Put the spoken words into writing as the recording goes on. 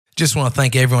Just want to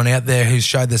thank everyone out there who's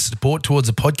showed their support towards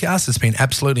the podcast. It's been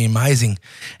absolutely amazing.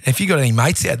 And if you've got any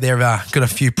mates out there who've got a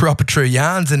few proper true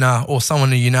yarns and or someone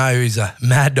who you know who's a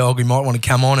mad dog who might want to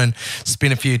come on and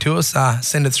spin a few to us,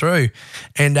 send it through.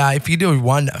 And if you do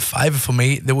one favour for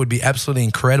me, that would be absolutely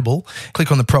incredible.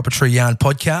 Click on the Proper True Yarn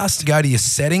podcast, go to your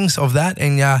settings of that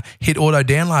and hit auto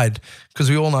download, because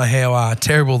we all know how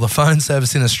terrible the phone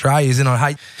service in Australia is, and I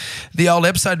hate the old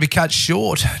episode be cut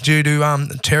short due to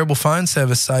terrible phone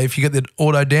service. So if you get the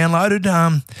auto downloaded,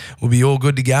 we'll be all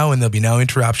good to go and there'll be no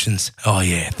interruptions. Oh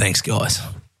yeah, thanks guys.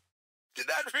 Did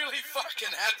that really fucking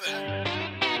happen?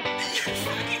 Are you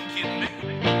fucking kidding me?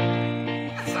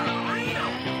 That's unreal.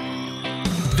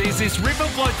 There's this river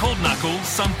bloke called Knuckles,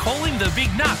 some call him the Big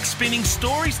Knuck, spinning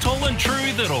stories tall and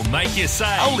true that'll make you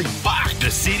say, holy fuck! The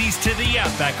cities to the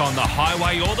outback, on the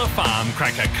highway or the farm,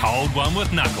 crack a cold one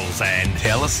with Knuckles and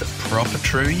tell us a proper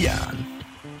true yarn.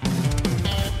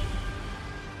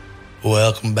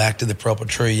 Welcome back to the Proper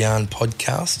True Yarn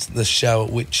podcast, the show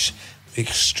at which we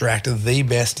extract the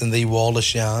best and the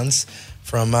wildest yarns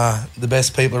from the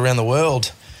best people around the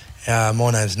world.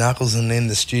 My name's Knuckles, and in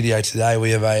the studio today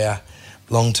we have a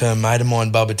long-term mate of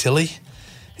mine, Bubba Tilley.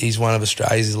 He's one of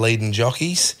Australia's leading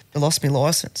jockeys. I lost my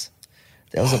licence.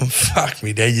 Fuck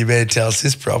me, Dad. You better tell us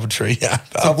this proper true yarn.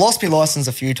 So I've lost my licence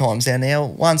a few times now.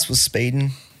 Once was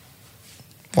speeding.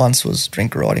 Once was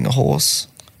drink riding a horse.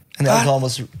 And the other time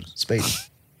was speeding.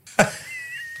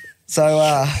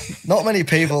 So not many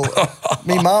people.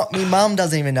 Me mum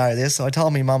doesn't even know this. I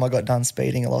told me mum I got done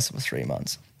speeding. I lost it for 3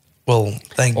 months. Well,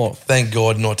 thank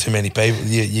God not too many people.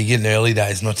 You get in early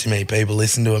days, not too many people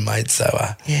listen to it, mate. So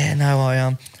yeah,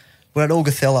 no, we're at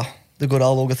Augathella, the good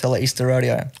old Augathella Easter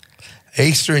Rodeo.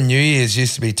 Easter and New Year's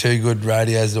used to be two good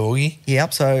rodeos, Augie.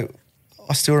 Yep, so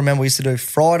I still remember we used to do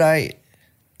Friday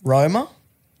Roma,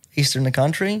 Easter in the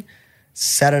country,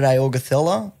 Saturday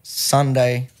Augathella,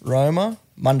 Sunday Roma,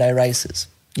 Monday races.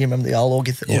 You remember the old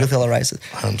Augathella races?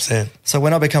 100%. So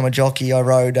when I became a jockey, I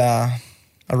rode at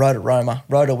Roma,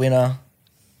 rode a winner,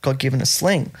 got given a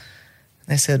sling.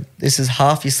 They said, this is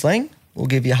half your sling. We'll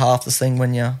give you half the sling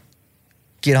when you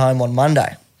get home on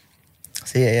Monday.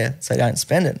 So yeah, so don't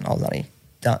spend it. I was only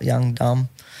young, dumb.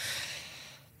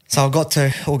 So I got to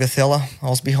Augathella. I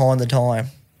was behind the time.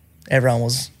 Everyone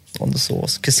was on the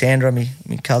sauce. Cassandra, my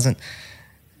cousin,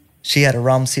 she had a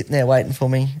rum sitting there waiting for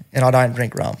me, and I don't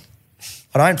drink rum.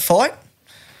 I don't fight,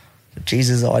 but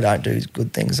Jesus, I don't do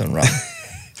good things on rum.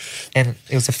 And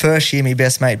it was the first year my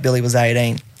best mate Billy was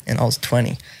 18 and I was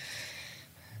 20.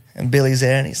 And Billy's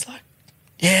there and he's like,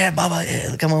 yeah, Bubba,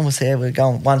 yeah, come on, we're there. We're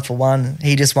going 1 for 1.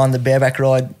 He just won the bareback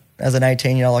ride as an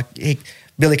 18-year-old.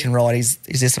 Billy can ride. He's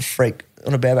just a freak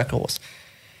on a bareback horse.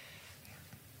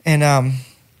 And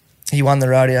he won the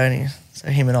rodeo, and so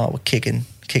him and I were kicking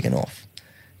off.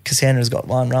 Cassandra's got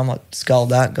one rum, I sculled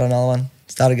that, got another one,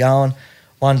 started going.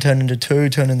 1 turned into 2,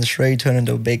 turned into 3, turned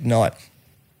into a big night.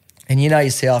 And you know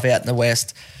yourself out in the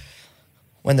West,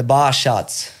 when the bar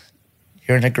shuts,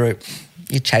 you're in a group,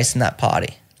 you're chasing that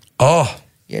party. Oh.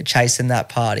 You're chasing that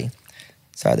party.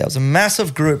 So there was a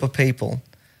massive group of people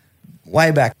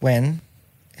way back when,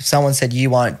 if someone said you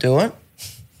won't do it,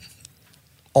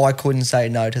 I couldn't say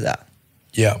no to that.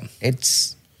 Yeah.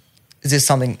 Is this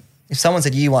something, if someone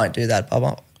said you won't do that,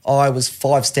 Bubba, I was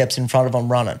 5 steps in front of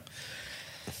them running.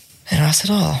 And I said,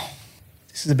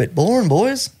 this is a bit boring,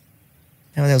 boys.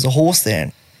 And there was a horse there.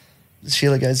 And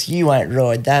Sheila goes, you won't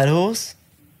ride that horse.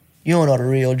 You're not a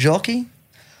real jockey.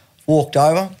 Walked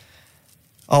over.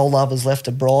 Old lover's left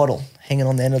a bridle hanging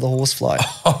on the end of the horse float.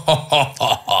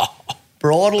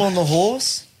 Bridle on the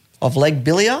horse. I've legged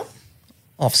Billy up.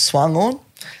 I've swung on.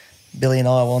 Billy and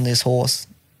I were on this horse.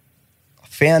 I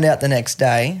found out the next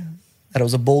day that it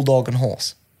was a bulldog and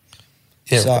horse.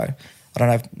 Yeah. So I don't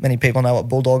know if many people know what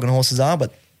bulldog and horses are,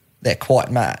 but they're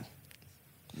quite mad.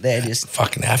 They're just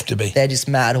fucking have to be. They're just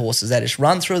mad horses. They just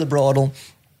run through the bridle,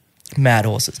 mad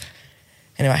horses.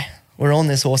 Anyway, we're on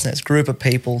this horse and it's a group of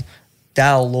people,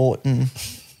 Dale Lawton,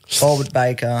 Robert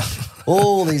Baker,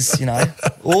 all these,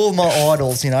 all my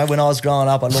idols, when I was growing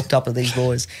up, I looked up to these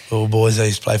boys. All boys I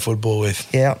used to play football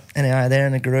with. Yeah, anyway, they're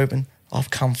in a group and I've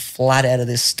come flat out of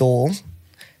this stall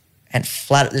and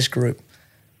flat at this group.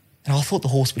 And I thought the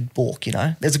horse would balk,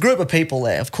 There's a group of people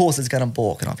there. Of course it's going to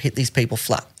balk, and I've hit these people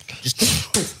flat.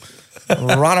 Just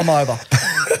run them over.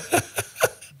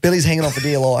 Billy's hanging on for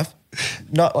dear life.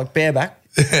 Not like bareback.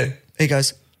 He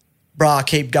goes, brah,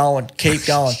 keep going.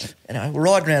 And we're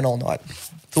riding around all night.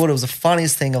 Thought it was the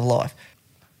funniest thing of life.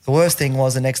 The worst thing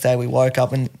was the next day we woke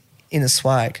up in the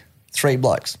swag, 3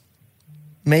 blokes.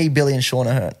 Me, Billy and Sean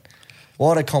Ahern.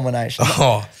 What a combination.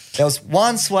 Oh. There was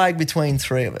one swag between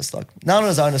three of us. Like, none of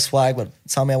us owned a swag, but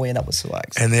somehow we end up with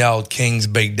swags. And the old King's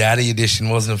Big Daddy edition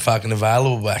wasn't fucking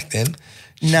available back then.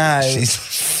 No.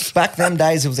 Back them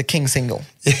days, it was a King single.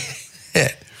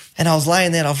 Yeah. And I was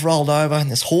laying there and I've rolled over and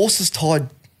this horse is tied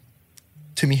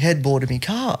to me headboard of me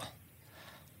car. I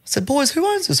said, boys, who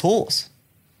owns this horse?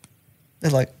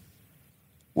 They're like,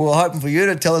 we were hoping for you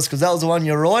to tell us because that was the one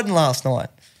you were riding last night.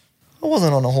 I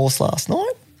wasn't on a horse last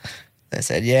night. They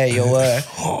said, yeah, you were.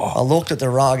 I looked at the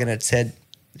rug and it said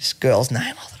this girl's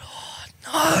name. I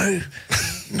thought,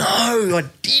 no, I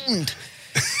didn't.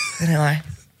 Anyway,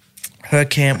 her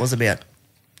camp was about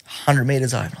 100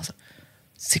 metres over. And I was like,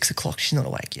 6 o'clock, she's not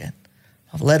awake yet.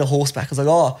 I've led a horse back. I was like,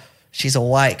 oh, she's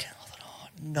awake. I thought, oh,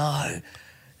 no.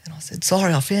 And I said,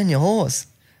 sorry, I found your horse.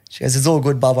 She goes, it's all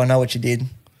good, Bubba. I know what you did.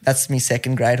 That's me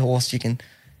second grade horse. I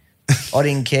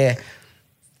didn't care.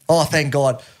 Oh, thank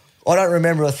God. I don't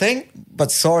remember a thing,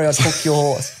 but sorry I took your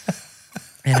horse.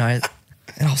 And I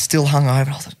was still hungover.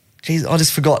 I was like, geez, I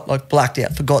just forgot, like blacked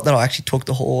out, forgot that I actually took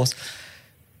the horse.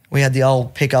 We had the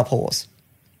old pickup horse.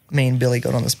 Me and Billy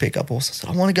got on this pickup horse. I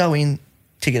said, I want to go in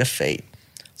to get a feed.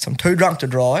 So I'm too drunk to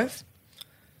drive.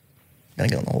 I'm going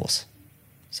to get on the horse.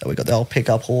 So we got the old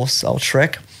pickup horse, old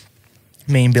Shrek.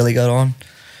 Me and Billy got on.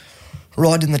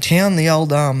 Ride in the town, the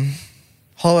old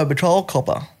highway patrol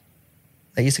copper.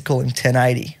 They used to call him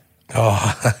 1080.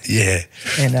 Oh, yeah.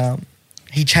 And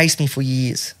he chased me for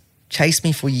years. On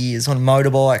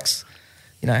motorbikes.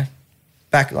 You know,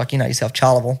 back, like, you know yourself,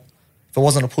 Charleville. If it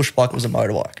wasn't a push bike, it was a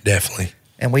motorbike. Definitely.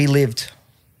 And we lived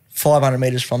 500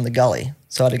 metres from the gully.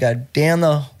 So I had to go down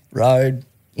the road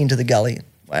into the gully.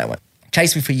 Away I went.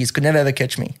 Chased me for years, could never ever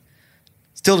catch me.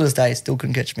 Still to this day, still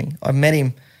couldn't catch me. I met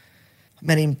him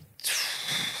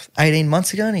 18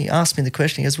 months ago and he asked me the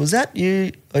question. He goes, was that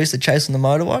you I used to chase on the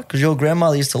motorbike? Because your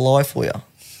grandmother used to lie for you.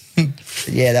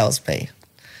 Said, yeah, that was me.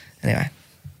 Anyway,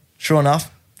 sure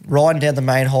enough, riding down the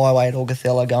main highway at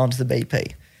Augathello going to the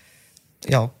BP.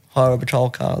 The old highway patrol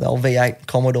car, the old V8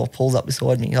 Commodore pulls up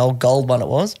beside me, the old gold one it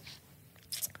was.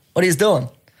 What are you doing?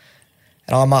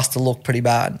 And I must have looked pretty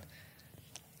bad. I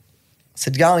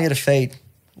said, go and get a feed.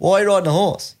 Why are you riding a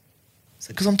horse? I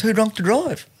said, because I'm too drunk to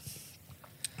drive.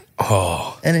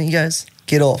 Oh. And then he goes,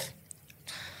 get off.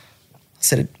 I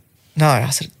said, no. I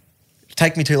said, it'll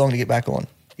take me too long to get back on.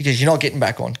 He goes, you're not getting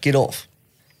back on. Get off.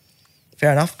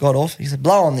 Fair enough, got off. He said,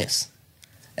 blow on this.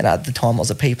 And at the time I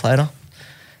was a P-plater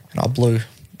and I blew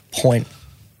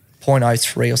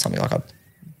 .03 or something like I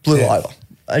blew over.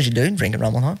 As you do, drink and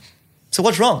rum on home. So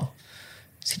what's wrong?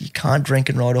 He said, you can't drink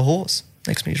and ride a horse.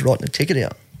 Next minute he's writing a ticket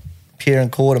out. Appear in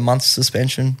court, a month's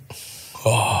suspension.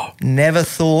 Oh. Never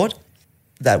thought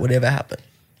that would ever happen.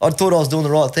 I thought I was doing the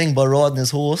right thing by riding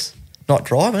this horse, not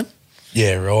driving.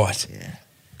 Yeah, right. Yeah,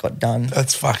 got done.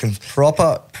 That's fucking...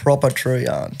 Proper true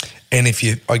yarn. And if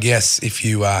you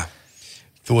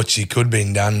thought you could have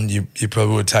been done, you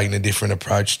probably would have taken a different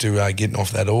approach to getting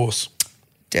off that horse.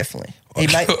 Definitely.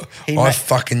 I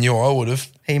fucking knew I would have.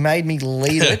 He made me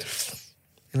lead it.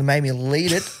 He made me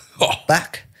lead it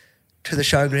back to the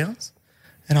showgrounds.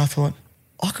 And I thought,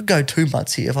 I could go 2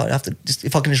 months here if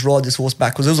I can just ride this horse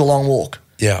back, because it was a long walk.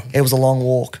 Yeah. It was a long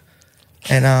walk.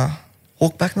 And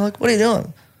walked back and they're like, what are you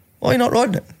doing? Why are you not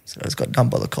riding it? So I just got done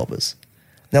by the coppers.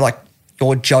 They're like,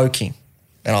 you're joking.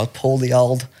 And I pulled the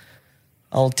old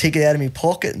ticket out of my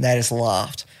pocket and they just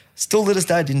laughed. Still to this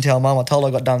day, didn't tell Mum. I told her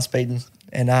I got done speeding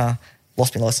and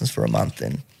lost my licence for a month.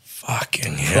 And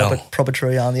fucking hell. Proper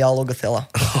tree on the old Augathello.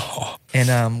 Oh.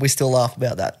 And we still laugh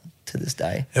about that to this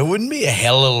day. There wouldn't be a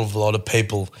hell of a lot of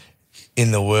people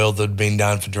in the world that had been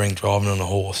done for drink driving on a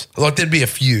horse. Like, there'd be a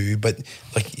few, but,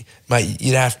 like, mate,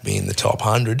 you'd have to be in the top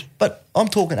 100. But I'm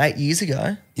talking 8 years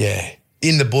ago. Yeah.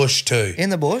 In the bush too. In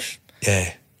the bush.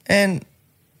 Yeah. And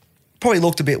probably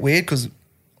looked a bit weird because,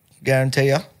 guarantee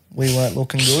you, we weren't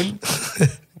looking good.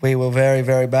 We were very,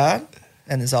 very bad.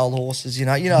 And there's old horses,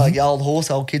 like the old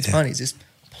horse, old kids' ponies, just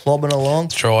plobbing along.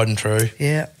 Tried and true.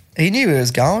 Yeah. He knew where he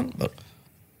was going, but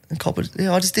the copper,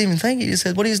 I just didn't even think. He just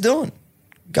said, what are you doing?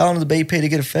 Going to the BP to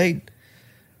get a feed.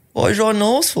 What are you riding a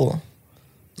horse for?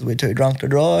 Because we're too drunk to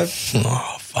drive.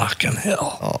 Oh, fucking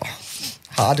hell. Oh,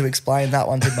 hard to explain that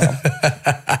one to Mum.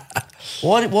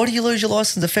 Why do you lose your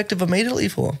licence effective immediately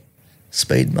for?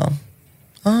 Speed, Mum.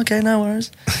 Oh, okay, no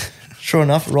worries. Sure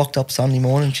enough, rocked up Sunday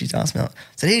morning. She's asked me, I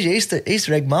said, here's your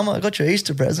Easter egg, Mum. I got your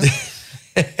Easter present.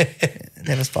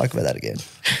 Never spoke about that again.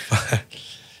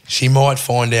 She might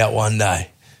find out one day.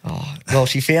 Oh, well,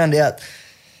 she found out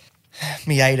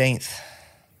me 18th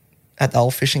at the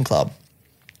old fishing club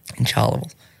in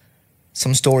Charleville.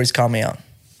 Some stories come out.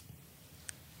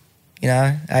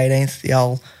 18th, the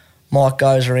old Mike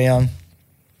goes around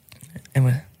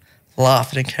and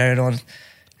laughing and carrying on. And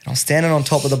I was standing on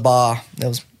top of the bar. There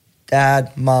was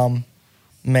Dad, Mum,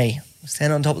 me. I was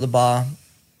standing on top of the bar.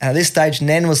 And at this stage,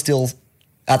 Nan was still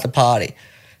at the party.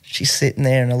 She's sitting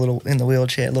there in the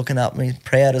wheelchair looking up at me,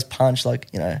 proud as punch, like,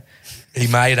 you know. He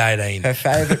made 18. Her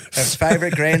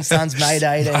favourite grandson's made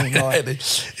 18.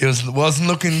 It wasn't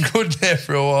looking good there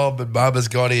for a while, but Bubba's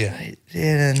got here.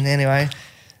 Yeah, and anyway,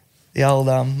 the old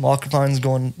microphone's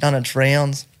done its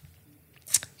rounds.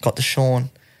 Got to Sean.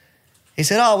 He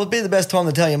said, it would be the best time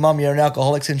to tell your mum you're an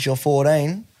alcoholic since you're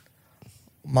 14.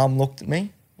 Mum looked at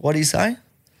me. What did he say?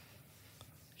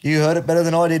 You heard it better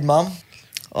than I did, Mum.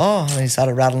 Oh, and he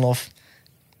started rattling off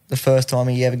the first time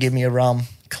he ever gave me a rum,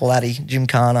 Claddy,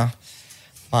 Gymkhana.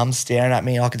 Mum's staring at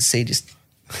me. I could see just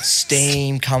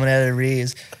steam coming out of her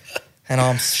ears. And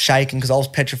I'm shaking because I was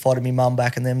petrified of my mum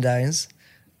back in them days.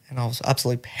 And I was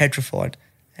absolutely petrified.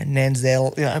 And Nan's there,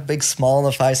 you know, a big smile on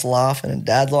the face, laughing. And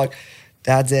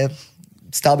Dad's there,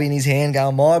 stubby in his hand,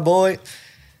 going, my boy.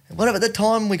 And what about the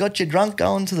time we got you drunk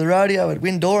going to the rodeo at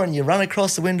Windora and you run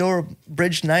across the Windora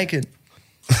Bridge naked?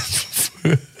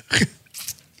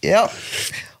 Yep.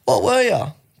 What were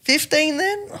you? 15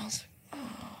 then? I was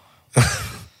like,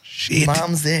 shit.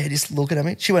 Mum's there just looking at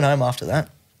me. She went home after that.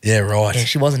 Yeah, right. Yeah,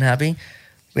 she wasn't happy.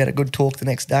 We had a good talk the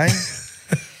next day.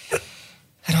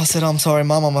 And I said, I'm sorry,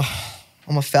 Mum,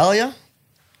 I'm a failure.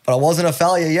 But I wasn't a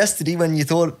failure yesterday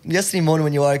morning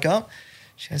when you woke up.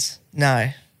 She goes, no,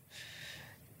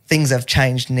 things have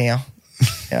changed now.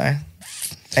 You know,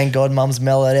 thank God Mum's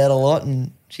mellowed out a lot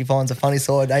and she finds a funny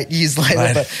side 8 years later.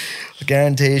 Mate. But I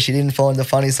guarantee you she didn't find the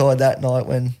funny side that night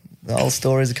when the old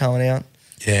stories are coming out.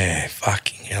 Yeah,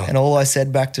 fucking hell. And all I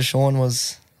said back to Sean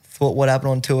was, thought what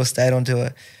happened on tour stayed on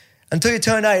tour. Until you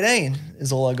turned 18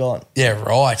 is all I got. Yeah,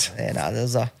 right. Yeah,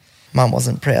 no, Mum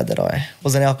wasn't proud that I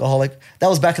was an alcoholic. That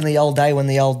was back in the old day when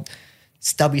the old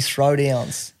stubby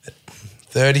throwdowns.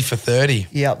 30 for 30.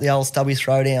 Yeah, the old stubby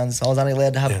throwdowns. I was only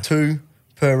allowed to have 2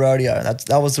 per rodeo.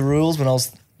 That was the rules when I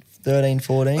was 13,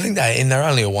 14. I think they're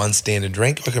only a one standard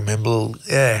drink. I can remember,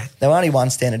 yeah. They were only one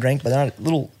standard drink, but they're only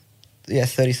little,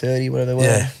 30-30, whatever they were.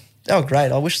 Yeah. They were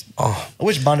great. I wish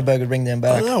Bundaberg would bring them I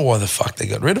back. don't know why the fuck they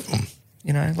got rid of them.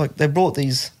 You know, like they brought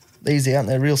these out and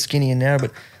they're real skinny and narrow,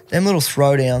 but them little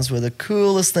throwdowns were the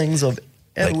coolest things I've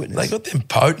ever witnessed. They got them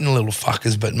potent little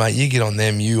fuckers, but mate, you get on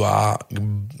them, you are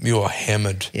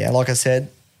hammered. Yeah, like I said,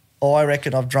 I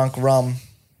reckon I've drunk rum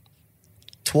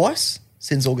twice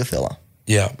since Augathella.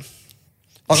 Yeah.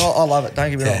 I love it, don't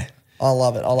get me wrong. I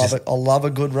love it. I love a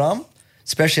good rum,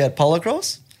 especially at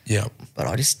Polocross. Yeah. But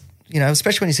I just, you know,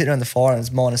 especially when you sit around the fire and it's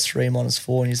 -3,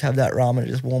 -4 and you just have that rum and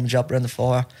it just warms you up around the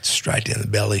fire. Straight down the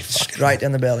belly. Straight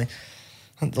down the belly.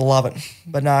 I love it.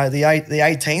 But no, the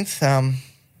 18th,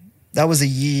 that was a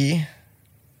year,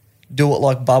 Do It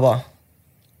Like Bubba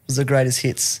was the greatest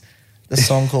hits, the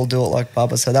song called Do It Like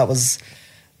Bubba. So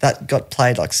that got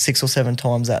played like 6 or 7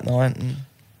 times that night.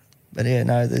 But yeah,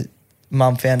 no, the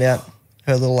mum found out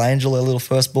her little angel, her little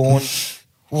firstborn,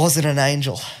 wasn't an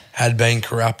angel. Had been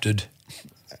corrupted.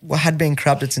 Well, had been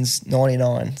corrupted since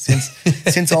 99,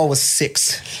 since I was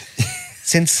 6.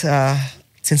 Since I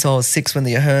was 6 when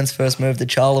the Aherns first moved to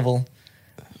Charleville,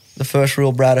 the first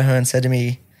real Brad Ahern said to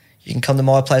me, you can come to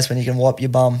my place when you can wipe your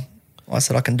bum. I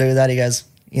said, I can do that. He goes,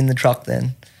 in the truck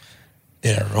then.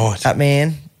 Yeah, right. That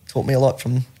man taught me a lot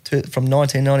from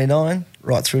 1999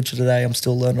 right through to today. I'm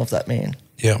still learning off that man.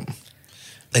 Yeah.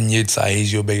 And you'd say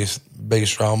he's your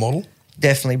biggest role model?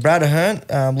 Definitely. Brad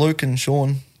Ahern, Luke and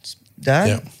Sean's dad,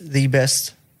 yeah. the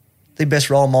best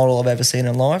role model I've ever seen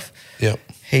in life. Yeah.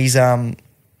 He's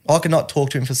I could not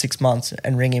talk to him for 6 months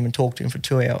and ring him and talk to him for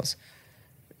 2 hours.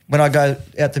 When I go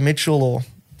out to Mitchell or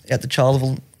out to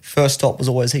Charleville, first stop was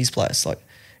always his place. Like,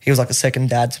 he was like a second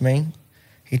dad to me.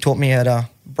 He taught me how to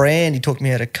brand. He taught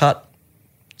me how to cut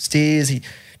steers. He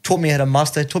taught me how to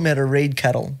muster. Taught me how to read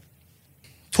cattle.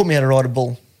 Taught me how to ride a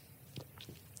bull.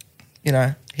 You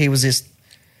know, he was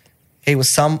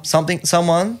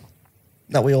someone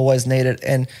that we always needed.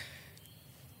 And,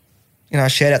 you know,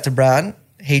 shout out to Brad.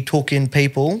 He took in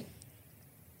people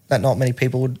that not many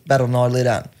people would bat an eyelid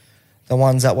at. The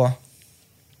ones that were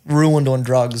ruined on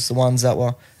drugs, the ones that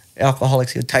were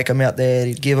alcoholics. He'd take them out there,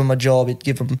 he'd give them a job, he'd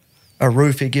give them a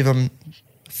roof, he'd give them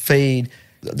feed.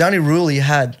 The only rule he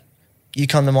had, you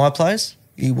come to my place,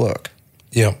 you work.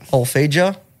 Yeah. I'll feed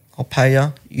you, I'll pay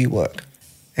you, you work.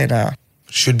 And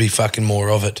should be fucking more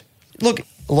of it. Look,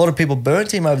 a lot of people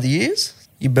burnt him over the years.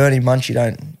 You burn him once, you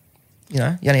don't, you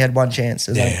know, you only had one chance.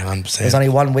 100%. There's only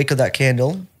 1 wick of that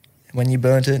candle. And when you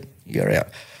burnt it, you're out.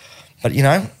 But, you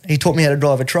know, he taught me how to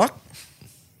drive a truck.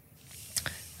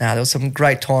 Now, there was some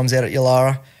great times out at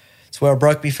Yalara. It's where I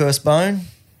broke my first bone,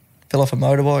 fell off a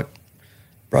motorbike,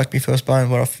 broke my first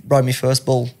bone, where I broke my first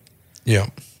bull. Yeah.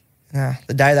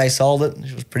 The day they sold it,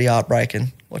 it was pretty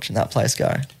heartbreaking watching that place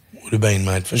go. Would have been,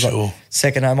 mate, for sure. Like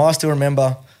second home. I still remember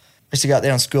I used to go out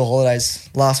there on school holidays.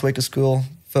 Last week of school,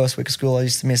 first week of school, I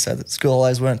used to miss that. School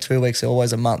holidays weren't 2 weeks, they were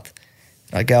always a month.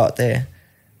 And I'd go out there.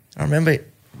 I remember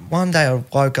one day I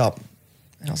woke up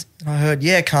and I heard,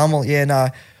 yeah, Carmel, yeah, no,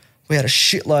 we had a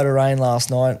shitload of rain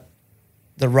last night.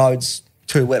 The road's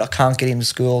too wet. I can't get into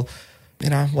school.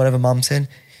 Whatever Mum said.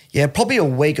 Yeah, probably a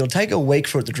week. It'll take a week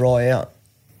for it to dry out.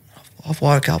 I've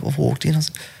woke up, I've walked in. I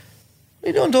said, what are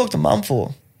you doing talk to Mum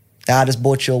for? I just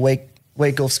bought you a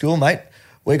week off school, mate.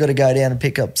 We got to go down and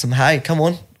pick up some hay. Come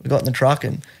on. We got in the truck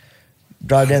and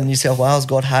drove down to New South Wales,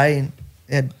 got hay.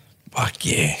 And fuck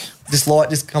yeah.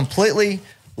 Just completely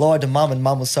lied to Mum, and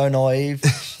Mum was so naive.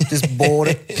 Just bought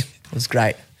it. It was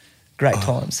great. Great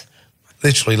times.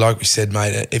 Literally, like we said,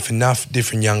 mate, if enough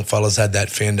different young fellas had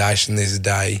that foundation these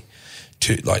days,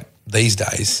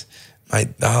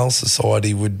 mate, the whole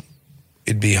society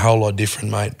it'd be a whole lot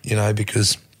different, mate,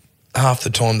 because half the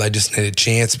time they just need a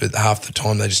chance, but half the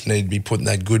time they just need to be put in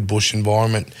that good bush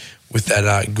environment with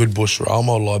that good bush role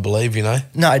model, I believe,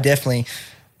 No, definitely.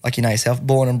 Like you know yourself,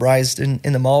 born and raised in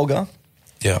the Mulga.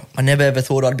 Yeah. I never ever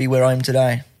thought I'd be where I am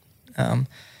today.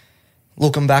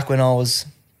 Looking back when I was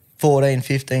 14,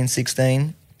 15,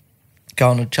 16,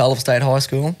 going to Charlotte State High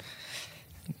School,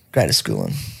 greatest school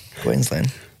in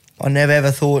Queensland. I never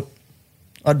ever thought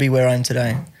I'd be where I am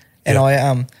today. And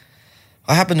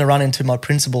I happened to run into my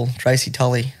principal, Tracy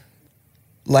Tilley.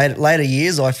 Later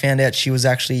years, I found out she was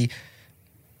actually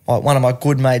one of my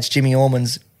good mates, Jimmy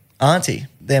Orman's auntie.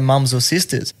 Their mums were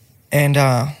sisters. And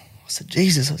I said,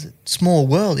 Jesus, I said, small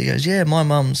world. He goes, yeah, my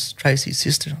mum's Tracy's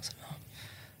sister. And I said, oh,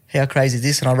 how crazy is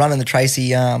this? And I run into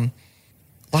Tracy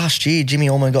last year. Jimmy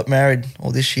Orman got married,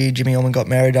 or this year, Jimmy Orman got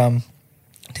married down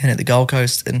at the Gold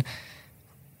Coast. And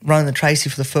running into Tracy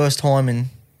for the first time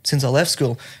since I left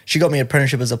school. She got me an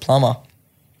apprenticeship as a plumber.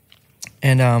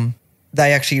 And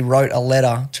they actually wrote a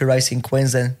letter to Racing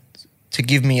Queensland to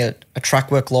give me a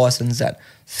track work licence at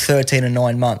 13 and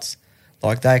 9 months.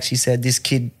 Like they actually said, this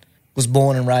kid was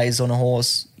born and raised on a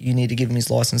horse. You need to give him his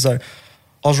licence. So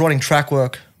I was riding track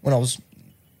work when I was,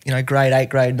 grade 8,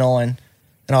 grade 9,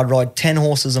 and I'd ride 10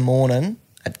 horses a morning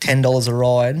at $10 a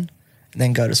ride and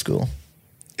then go to school.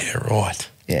 Yeah, right.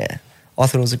 Yeah. I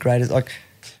thought it was the greatest. Like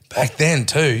back then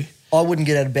too. I wouldn't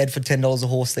get out of bed for $10 a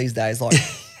horse these days. Like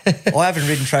I haven't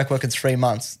ridden track work in 3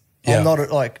 months. Yeah. I'm not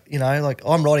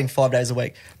I'm riding 5 days a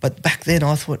week. But back then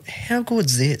I thought, how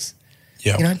good's this?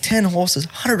 Yeah. 10 horses,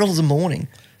 $100 a morning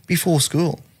before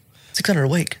school, $600 a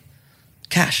week,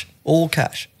 cash, all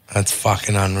cash. That's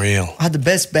fucking unreal. I had the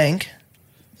best bank,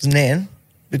 it was Nan,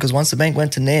 because once the bank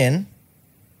went to Nan,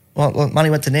 money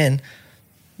went to Nan,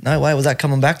 no way was that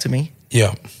coming back to me.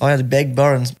 Yeah. I had to beg,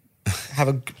 borrow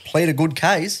and plead a good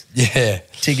case. Yeah.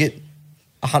 To get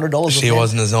 $100. She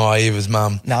wasn't as naive as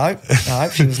Mum. No,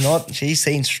 she was not. She's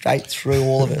seen straight through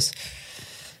all of us.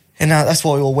 And that's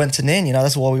why we all went to Nan,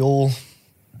 that's why we all,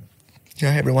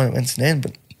 everyone went to Nan.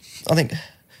 But I think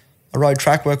I rode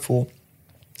track work for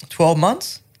 12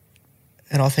 months,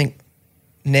 and I think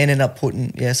Nan ended up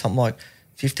putting, something like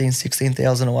 15,000,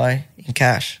 16,000 away in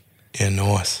cash. Yeah,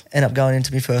 nice. Ended up going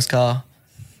into my first car.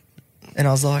 And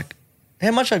I was like,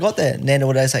 how much I got there? Nan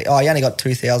would say, oh, you only got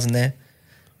 2,000 there.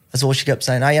 That's all she kept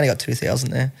saying. Oh, you only got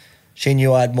 2,000 there. She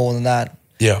knew I had more than that.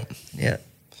 Yeah. Yeah.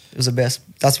 It was the best.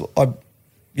 That's what I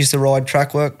used to ride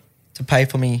track work to pay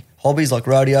for me hobbies like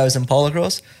rodeos and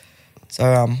polocross.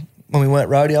 So when we weren't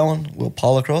rodeoing, we were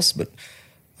polocross, but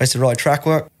I used to ride track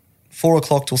work 4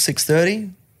 o'clock till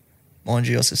 6:30. Mind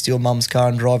you, I used to steal Mum's car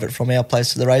and drive it from our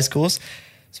place to the race course.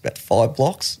 It's about 5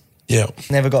 blocks. Yeah.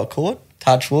 Never got caught.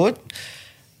 Touch wood.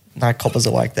 No coppers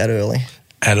awake that early.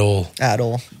 At all.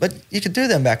 But you could do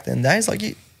them back then days. Like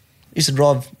you used to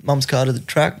drive Mum's car to the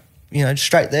track,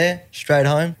 straight there, straight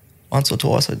home. Once or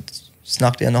twice I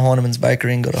snuck down to Heineman's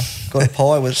Bakery and got a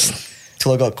pie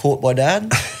till I got caught by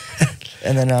Dad.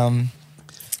 And then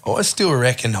I still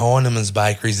reckon Heineman's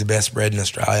Bakery is the best bread in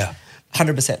Australia.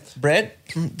 100%. Bread,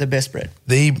 the best bread.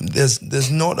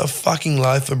 There's not a fucking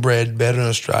loaf of bread better in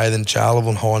Australia than Charleville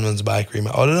and Heineman's Bakery.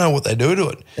 I don't know what they do to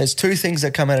it. There's 2 things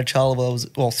that come out of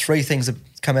Charleville. 3 things that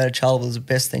come out of Charleville as the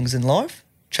best things in life.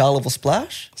 Charleville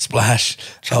Splash.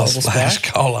 Charleville Splash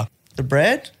Cola. The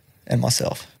bread and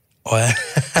myself. Oh, yeah.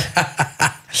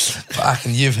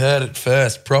 Fucking, you've heard it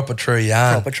first. Proper true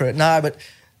yarn. Proper true. No, but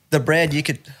the bread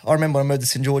I remember when I moved to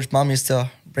St. George, Mum used to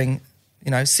bring,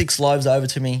 6 loaves over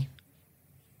to me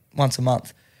once a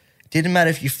month. Didn't matter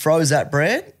if you froze that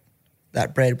bread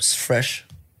was fresh.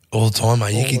 All the time,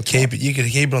 mate. You could keep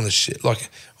it on the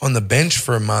on the bench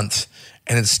for a month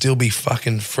and it'd still be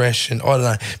fucking fresh and, I don't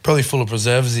know, probably full of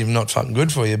preservatives, even not fucking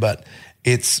good for you, but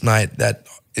it's, mate, that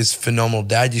is phenomenal.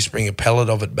 Dad used to bring a pellet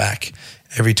of it back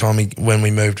every time when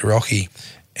we moved to Rocky,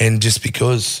 and just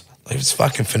because it was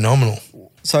fucking phenomenal.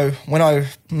 So when I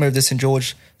moved to St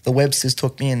George, the Websters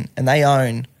took me in, and they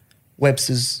own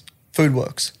Websters Food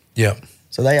Works. Yeah.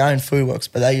 So they own Food Works,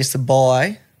 but they used to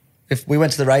buy, if we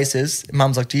went to the races,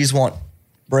 Mum's like, do you just want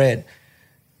bread?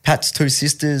 Pat's two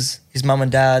sisters, his mum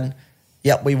and dad,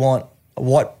 yep, we want a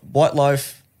white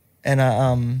loaf and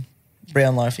a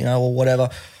brown loaf, or whatever,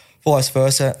 vice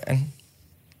versa. And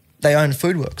they own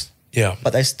Food Works. Yeah.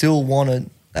 But they still wanted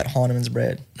that Heineman's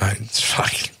bread. Mate, it's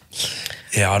fucking,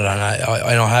 I don't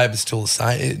know. I hope it's still the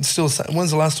same. It's still the same.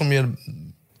 When's the last time you had a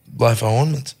loaf of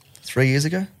Heineman's? 3 years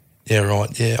ago. Yeah,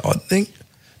 right. Yeah, I think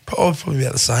probably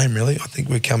about the same, really. I think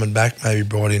we're coming back maybe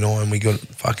Friday night and we got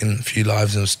fucking a few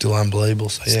loaves and it was still unbelievable.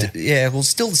 So, yeah. Well,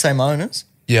 still the same owners.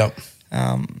 Yep.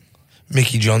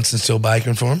 Mickey Johnson still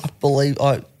baking for him?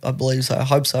 I believe so. I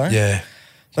hope so. Yeah.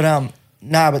 But,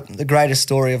 but the greatest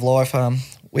story of life,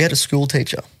 we had a school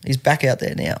teacher. He's back out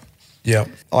there now. Yep.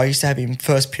 I used to have him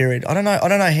first period. I don't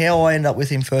know how I ended up with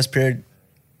him first period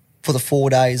for the 4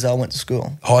 days I went to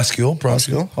school. High school? High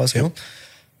school. Yep.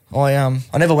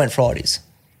 I never went Fridays.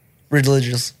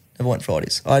 Religious, never went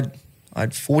Fridays. I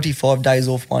had 45 days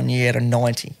off 1 year out of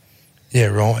 90. Yeah,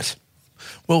 right.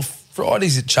 Well,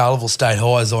 Fridays at Charleville State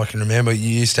High, as I can remember, you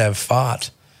used to have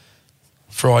fart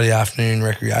Friday afternoon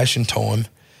recreation time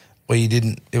where you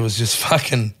didn't, it was just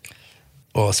fucking,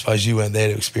 well, I suppose you weren't there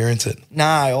to experience it.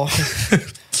 No,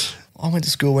 I went to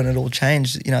school when it all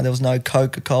changed. There was no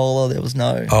Coca-Cola, there was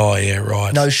no... Oh, yeah,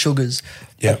 right. No sugars.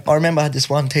 Yeah. I remember I had this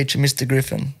one teacher, Mr.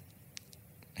 Griffin.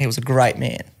 He was a great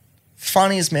man.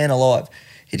 Funniest man alive.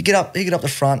 He'd get up the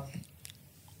front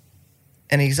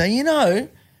and he'd say,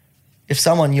 if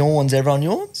someone yawns, everyone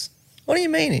yawns? What do you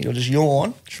mean? He'll just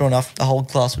yawn. Sure enough, the whole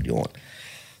class would yawn.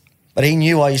 But he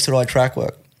knew I used to ride track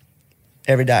work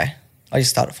every day. I used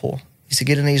to start at 4. He used to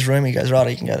get in his room. He goes, right,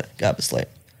 you can go up to sleep.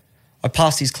 I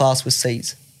passed his class with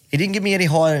C's. He didn't give me any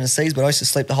higher than a C's, but I used to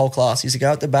sleep the whole class. He used to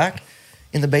go at the back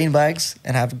in the beanbags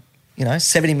and have,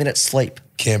 70 minutes sleep.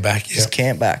 Camp back, yeah. Just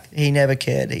camp back. He never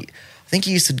cared. I think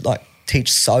he used to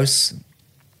teach social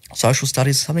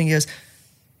studies or something. He goes,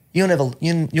 you'll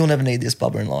never need this,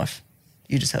 Bubba, in life.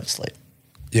 You just have to sleep.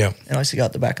 Yeah. And I used to go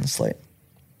at the back and sleep.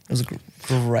 It was the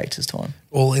greatest time.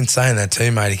 Well, in saying that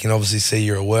too, mate, he can obviously see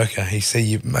you're a worker. He see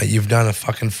you, mate, you've done a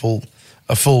fucking full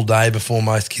day before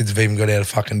most kids have even got out of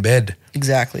fucking bed.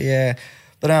 Exactly, yeah.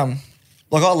 But I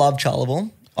love Charleville.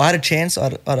 I had a chance.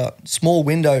 I had a small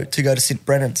window to go to St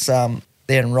Brennan's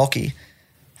there in Rocky.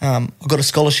 I got a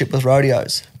scholarship with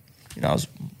rodeos. I was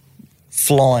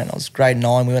flying. I was grade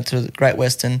 9. We went to the Great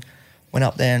Western, went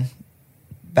up there and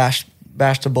bashed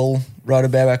a bull, rode a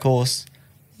bareback horse.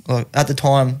 At the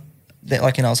time, I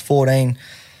was 14,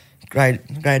 grade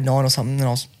 9 or something, and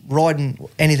I was riding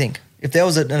anything. If there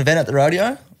was an event at the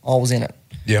rodeo, I was in it.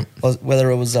 Yep. Whether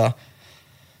it was a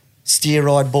steer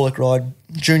ride, bullock ride,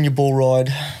 junior bull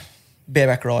ride,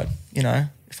 bareback ride,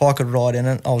 If I could ride in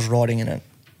it, I was riding in it.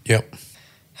 Yep.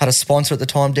 Had a sponsor at the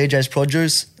time, DJ's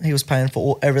Produce. He was paying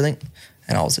for everything.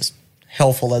 And I was just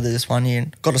helpful leather this 1 year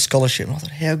and got a scholarship. And I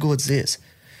thought, how good's this?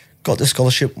 Got the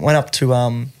scholarship, went up to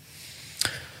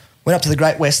the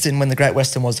Great Western when the Great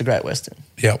Western was the Great Western.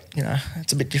 Yep.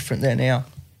 It's a bit different there now.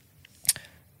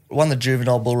 Won the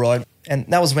juvenile bull ride. And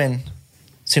that was when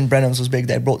St Brennan's was big.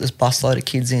 They brought this busload of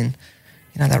kids in.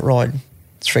 That ride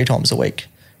 3 times a week.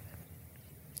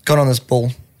 Got on this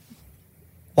bull.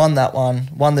 Won that one.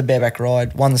 Won the bareback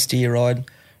ride. Won the steer ride.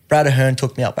 Brad Ahern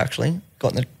took me up, actually.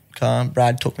 Got in the car.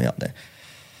 Brad took me up there.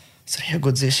 I said, how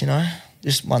good's this,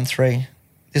 Just won 3.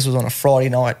 This was on a Friday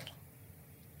night.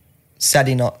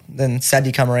 Saturday night. Then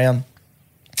Saturday come around.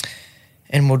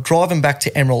 And we're driving back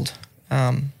to Emerald.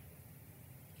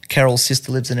 Carol's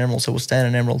sister lives in Emerald, so we're staying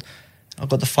in Emerald. I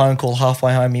got the phone call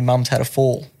halfway home. My mum's had a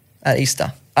fall at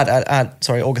Easter.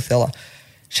 Augathella.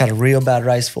 She had a real bad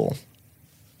race fall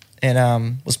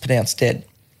and was pronounced dead.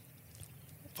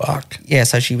 Fuck. Yeah,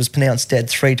 so she was pronounced dead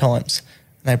 3 times.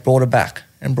 And they brought her back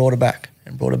and brought her back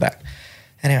and brought her back.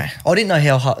 Anyway, I didn't know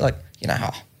how hard,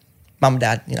 how mum and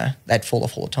dad, they'd fall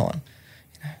off all the time.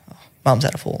 Mum's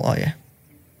had a fall. Oh, yeah.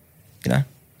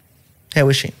 How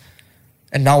is she?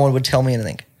 And no one would tell me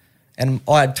anything. And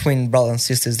I had twin brothers and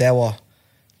sisters. They were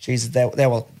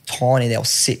tiny. They were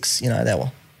 6,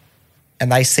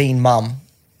 and they seen mum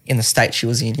in the state she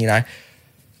was in,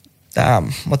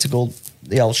 what's it called?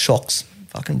 The old shocks,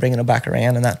 fucking bringing her back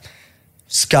around, and that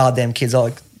scarred them kids.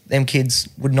 Them kids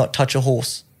would not touch a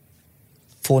horse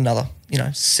for another,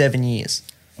 7 years.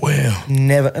 Wow.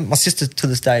 Never. And my sister to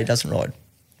this day doesn't ride.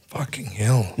 Fucking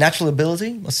hell. Natural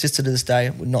ability, my sister to this day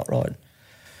would not ride.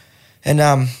 And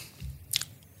I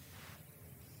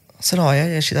said, oh,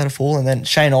 yeah, she's had a fall. And then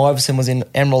Shane Iverson was in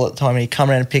Emerald at the time and he come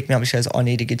around and picked me up and she goes, I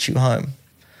need to get you home.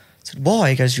 I said, why?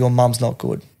 He goes, your mum's not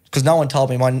good. Because no one told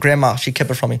me. My grandma, she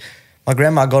kept it from me. My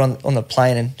grandma got on the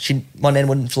plane and my nan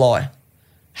wouldn't fly.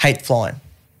 Hate flying.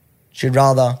 She'd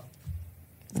rather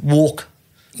walk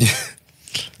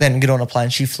than get on a plane.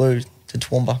 She flew to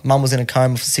Toowoomba. Mum was in a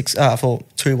coma for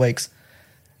 2 weeks.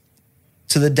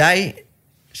 To the day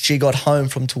she got home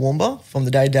from Toowoomba, from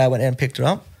the day Dad went out and picked her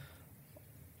up,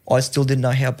 I still didn't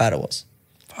know how bad it was.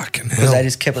 Fucking Because hell. they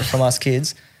just kept it from us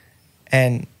kids.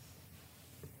 And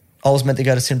I was meant to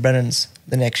go to St Brennan's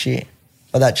the next year,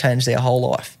 but that changed their whole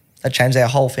life. That changed our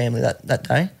whole family that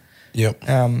day. Yep.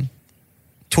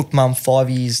 Took Mum 5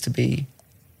 years to be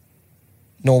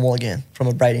normal again from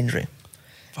a brain injury.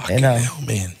 Fucking hell,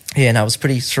 man. Yeah, no, it was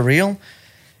pretty surreal.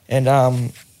 And I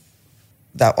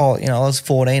was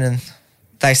 14 and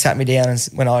they sat me down and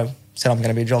when I said I'm going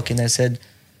to be a jockey and they said,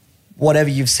 whatever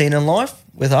you've seen in life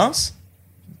with us,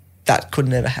 that could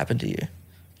never happen to you.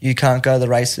 You can't go to the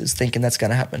races thinking that's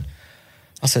going to happen.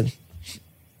 I said,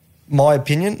 my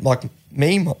opinion, like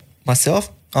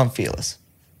myself, I'm fearless.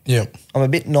 Yep. I'm a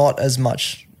bit not as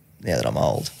much now that I'm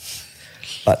old.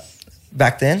 But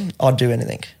back then, I'd do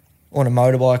anything. On a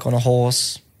motorbike, on a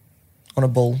horse, on a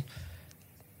bull.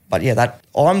 But yeah,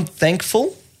 I'm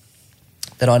thankful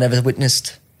that I never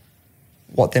witnessed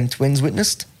what them twins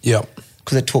witnessed. Yep.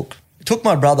 Because it took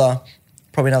my brother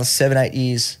probably another 7-8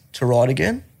 years to ride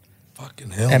again. Fucking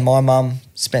hell. And my mum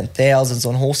spent thousands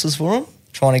on horses for him,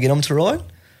 trying to get him to ride.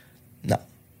 No.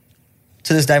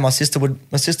 To this day, my sister's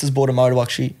bought a motorbike.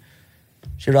 She'd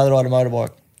rather ride a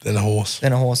motorbike Than a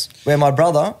horse. Where my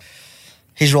brother,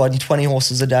 he's riding 20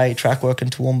 horses a day, track work in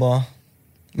Toowoomba,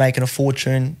 making a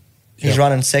fortune. He's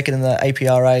running second in the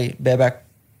APRA bareback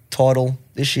title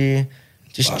this year,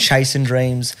 just chasing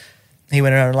dreams. He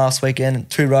went around last weekend,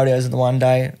 2 rodeos in the one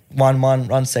day, won one,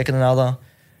 run second another,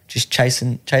 just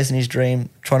chasing his dream,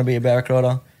 trying to be a bareback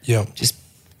rider. Yeah. Just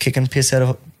kicking piss out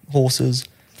of horses.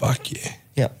 Fuck yeah.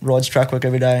 Yeah, rides track work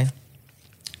every day.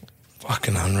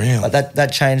 Fucking unreal. But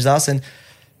that changed us, and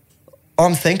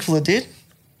I'm thankful it did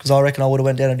because I reckon I would have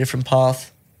went down a different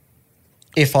path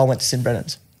if I went to St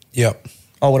Brennan's. Yep.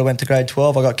 I would have went to grade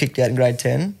 12. I got kicked out in grade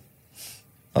 10.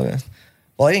 I got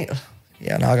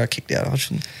kicked out.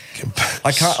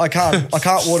 I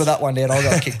can't water that one down. I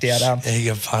got kicked out. There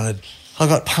you got punted. I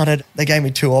got punted. They gave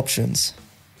me 2 options: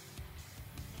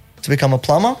 to become a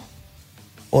plumber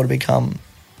or to become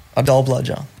a dole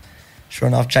bludger. Sure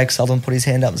enough, Jake Sutherland put his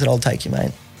hand up and said, "I'll take you,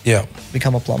 mate. Yeah.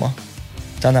 Become a plumber."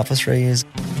 Done that for 3 years.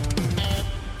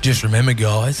 Just remember,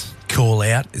 guys, call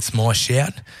out, it's my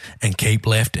shout, and keep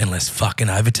left unless fucking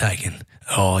overtaken.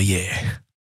 Oh, yeah.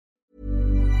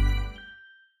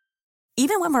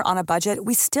 Even when we're on a budget,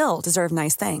 we still deserve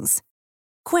nice things.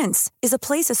 Quince is a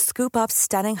place to scoop up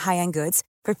stunning high-end goods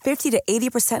for 50 to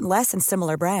 80% less than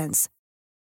similar brands.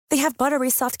 They have buttery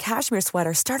soft cashmere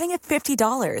sweaters starting at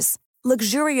 $50,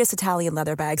 luxurious Italian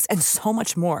leather bags, and so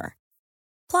much more.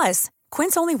 Plus,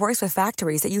 Quince only works with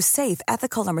factories that use safe,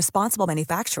 ethical, and responsible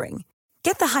manufacturing.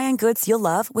 Get the high-end goods you'll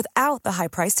love without the high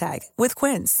price tag with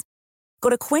Quince. Go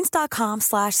to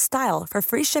quince.com/style for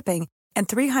free shipping and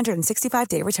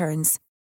 365-day returns.